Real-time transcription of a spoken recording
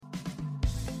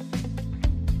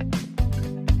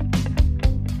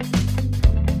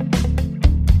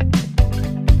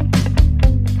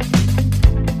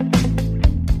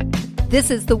This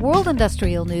is the World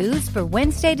Industrial News for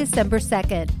Wednesday, December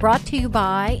 2nd, brought to you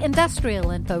by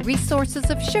Industrial Info Resources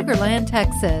of Sugar Land,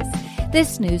 Texas.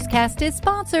 This newscast is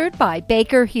sponsored by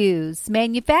Baker Hughes,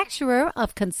 manufacturer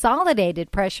of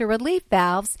consolidated pressure relief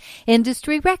valves,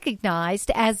 industry recognized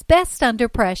as best under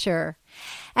pressure.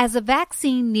 As a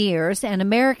vaccine nears and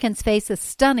Americans face a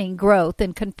stunning growth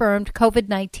in confirmed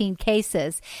COVID-19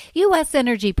 cases, U.S.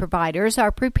 energy providers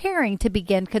are preparing to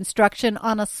begin construction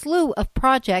on a slew of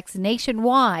projects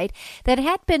nationwide that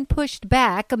had been pushed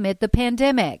back amid the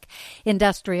pandemic.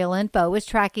 Industrial Info is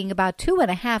tracking about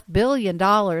 $2.5 billion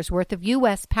worth of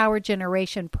U.S. power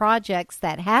generation projects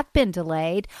that have been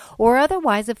delayed or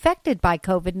otherwise affected by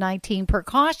COVID-19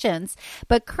 precautions,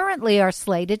 but currently are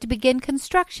slated to begin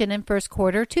construction in first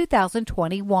quarter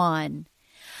 2021.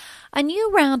 A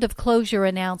new round of closure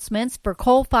announcements for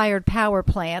coal-fired power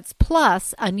plants,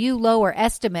 plus a new lower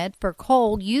estimate for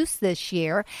coal use this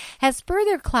year, has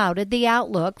further clouded the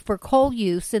outlook for coal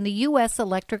use in the U.S.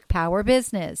 electric power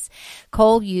business.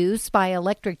 Coal use by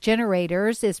electric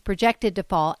generators is projected to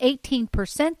fall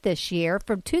 18% this year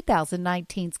from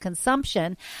 2019's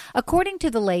consumption, according to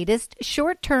the latest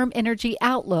short-term energy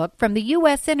outlook from the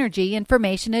U.S. Energy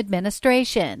Information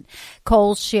Administration.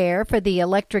 Coal's share for the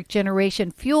electric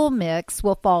generation fuel mix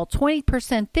will fall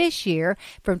 20% this year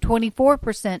from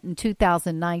 24% in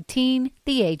 2019,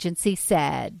 the agency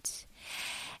said.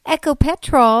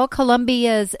 Ecopetrol,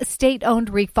 Colombia's state-owned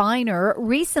refiner,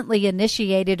 recently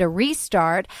initiated a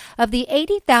restart of the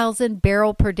 80,000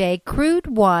 barrel per day crude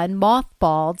one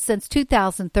mothballed since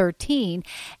 2013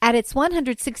 at its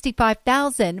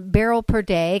 165,000 barrel per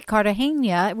day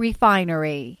Cartagena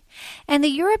refinery. And the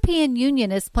European Union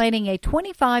is planning a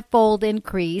 25-fold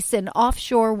increase in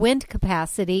offshore wind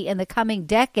capacity in the coming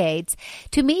decades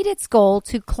to meet its goal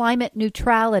to climate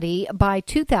neutrality by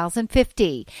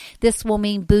 2050. This will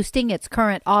mean boosting its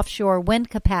current offshore wind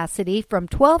capacity from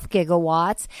 12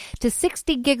 gigawatts to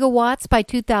 60 gigawatts by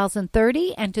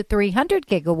 2030 and to 300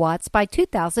 gigawatts by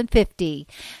 2050.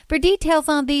 For details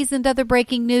on these and other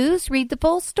breaking news, read the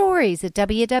full stories at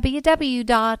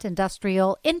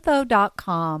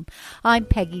www.industrialinfo.com. I'm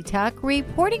Peggy Tuck,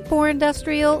 reporting for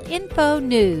Industrial Info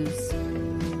News.